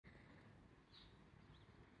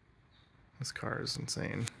This car is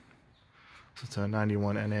insane. So it's a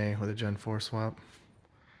 91 NA with a Gen 4 swap.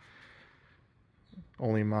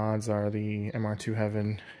 Only mods are the MR2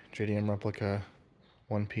 Heaven JDM replica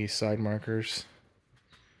one-piece side markers.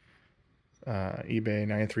 eBay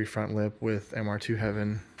 93 front lip with MR2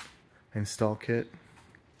 Heaven install kit.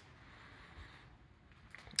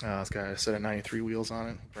 It's got a set of 93 wheels on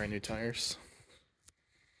it, brand new tires.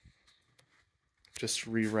 Just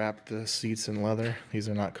rewrapped the seats in leather. These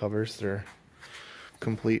are not covers, they're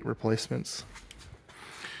complete replacements.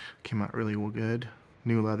 Came out really good.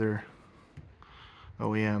 New leather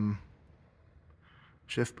OEM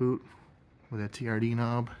shift boot with a TRD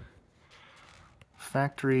knob.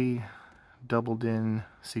 Factory doubled-in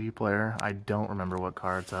CD player. I don't remember what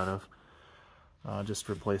car it's out of. Just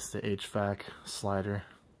replaced the HVAC slider.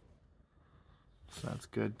 So that's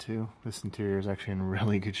good too. This interior is actually in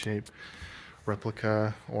really good shape.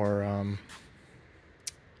 Replica or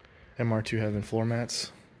MR2 Heaven floor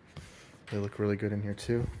mats. They look really good in here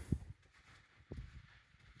too.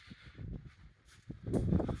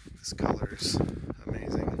 This color's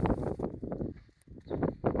amazing.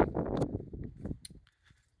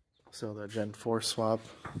 So the Gen 4 swap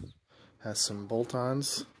has some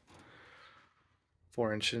bolt-ons,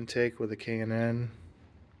 4-inch intake with a K&N,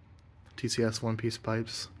 TCS one-piece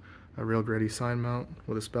pipes, a real gritty side mount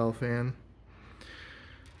with a spell fan,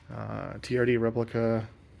 TRD replica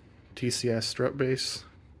TCS strut base,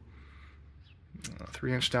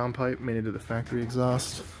 3-inch downpipe made into the factory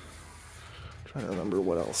exhaust. I'm trying to remember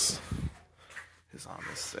what else is on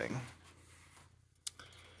this thing.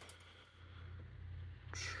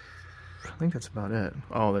 I think that's about it.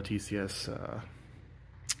 Oh, the TCS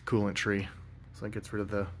coolant tree. So that gets rid of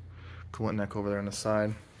the coolant neck over there on the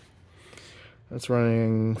side. That's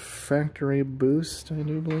running factory boost, I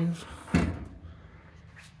do believe.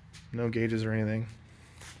 No gauges or anything.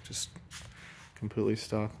 Just completely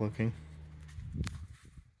stock looking.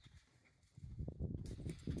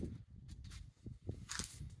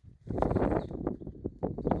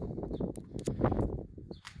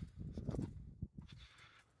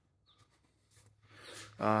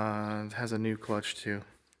 It has a new clutch too,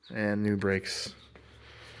 and new brakes.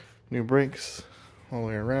 New brakes all the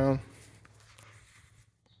way around.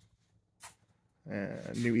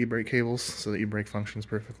 And new e-brake cables, so the e-brake functions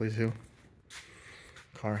perfectly too.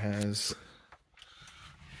 Car has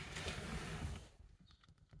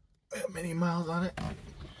many miles on it.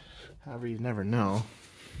 However, you never know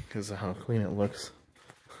because of how clean it looks.